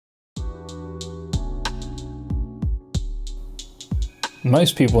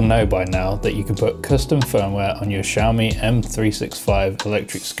Most people know by now that you can put custom firmware on your Xiaomi M365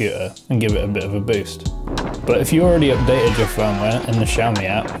 electric scooter and give it a bit of a boost. But if you already updated your firmware in the Xiaomi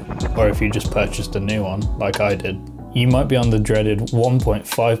app, or if you just purchased a new one like I did, you might be on the dreaded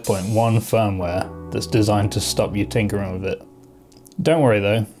 1.5.1 firmware that's designed to stop you tinkering with it. Don't worry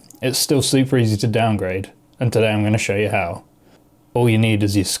though, it's still super easy to downgrade, and today I'm going to show you how. All you need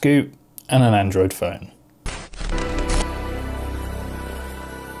is your scoop and an Android phone.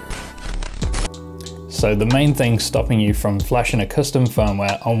 So the main thing stopping you from flashing a custom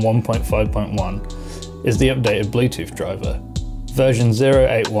firmware on 1.5.1 is the updated Bluetooth driver. Version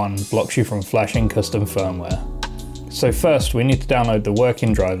 081 blocks you from flashing custom firmware. So first we need to download the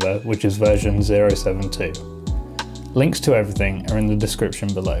working driver, which is version 072. Links to everything are in the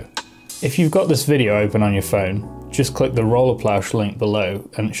description below. If you've got this video open on your phone, just click the Rollerplausch link below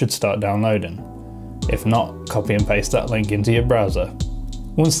and it should start downloading. If not, copy and paste that link into your browser.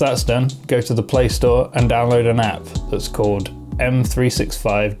 Once that's done, go to the Play Store and download an app that's called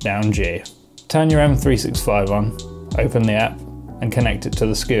M365 Down-G. Turn your M365 on, open the app and connect it to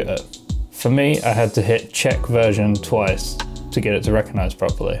the scooter. For me, I had to hit check version twice to get it to recognise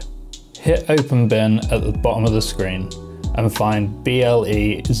properly. Hit open bin at the bottom of the screen and find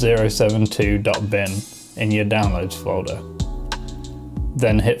BLE072.bin in your downloads folder.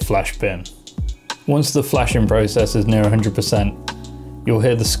 Then hit flash bin. Once the flashing process is near 100%, you'll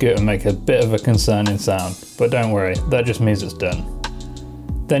hear the scooter make a bit of a concerning sound, but don't worry, that just means it's done.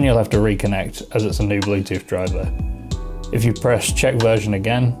 Then you'll have to reconnect as it's a new Bluetooth driver. If you press check version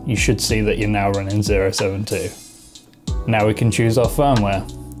again, you should see that you're now running 072. Now we can choose our firmware.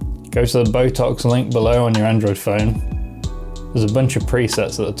 Go to the Botox link below on your Android phone. There's a bunch of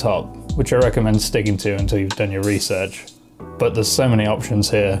presets at the top, which I recommend sticking to until you've done your research. But there's so many options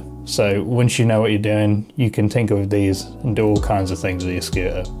here, so once you know what you're doing, you can tinker with these and do all kinds of things with your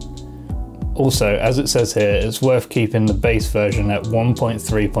scooter. Also, as it says here, it's worth keeping the base version at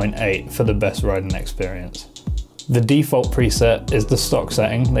 1.3.8 for the best riding experience. The default preset is the stock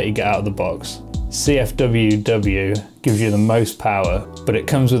setting that you get out of the box. CFW gives you the most power, but it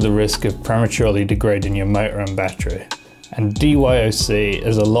comes with the risk of prematurely degrading your motor and battery. And DYOC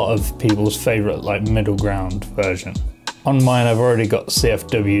is a lot of people's favourite middle ground version. On mine I've already got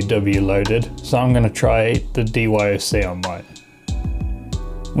CFW loaded, so I'm going to try the DYOC on mine.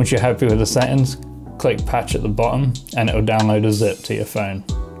 Once you're happy with the settings, click patch at the bottom and it'll download a zip to your phone.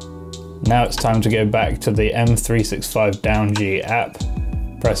 Now it's time to go back to the M365 Down-G app,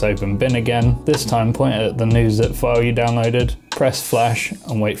 press open bin again, this time point it at the new zip file you downloaded, press flash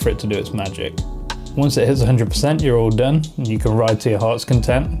and wait for it to do its magic. Once it hits 100% you're all done and you can ride to your heart's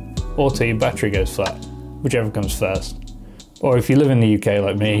content or till your battery goes flat, whichever comes first. Or if you live in the UK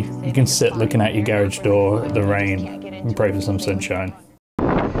like me, you can sit looking out your garage door at the rain and pray for some sunshine.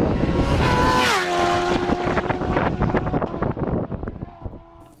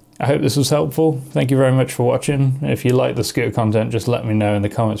 I hope this was helpful. Thank you very much for watching. If you like the scooter content, just let me know in the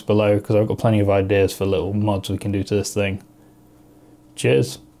comments below because I've got plenty of ideas for little mods we can do to this thing.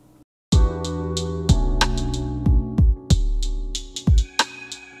 Cheers.